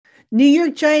New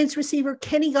York Giants receiver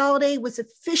Kenny Golladay was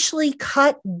officially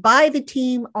cut by the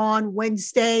team on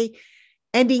Wednesday,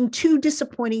 ending two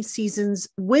disappointing seasons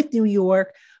with New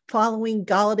York following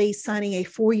Golladay signing a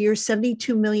 4-year,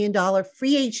 $72 million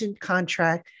free agent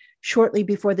contract shortly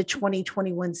before the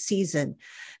 2021 season.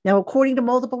 Now, according to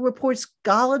multiple reports,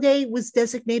 Golladay was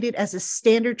designated as a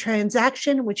standard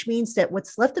transaction, which means that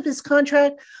what's left of his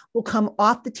contract will come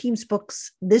off the team's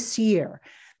books this year.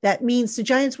 That means the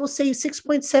Giants will save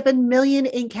 $6.7 million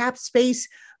in cap space,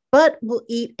 but will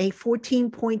eat a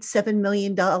 $14.7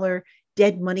 million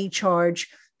dead money charge,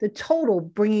 the total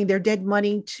bringing their dead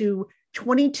money to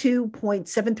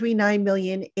 $22.739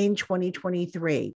 million in 2023.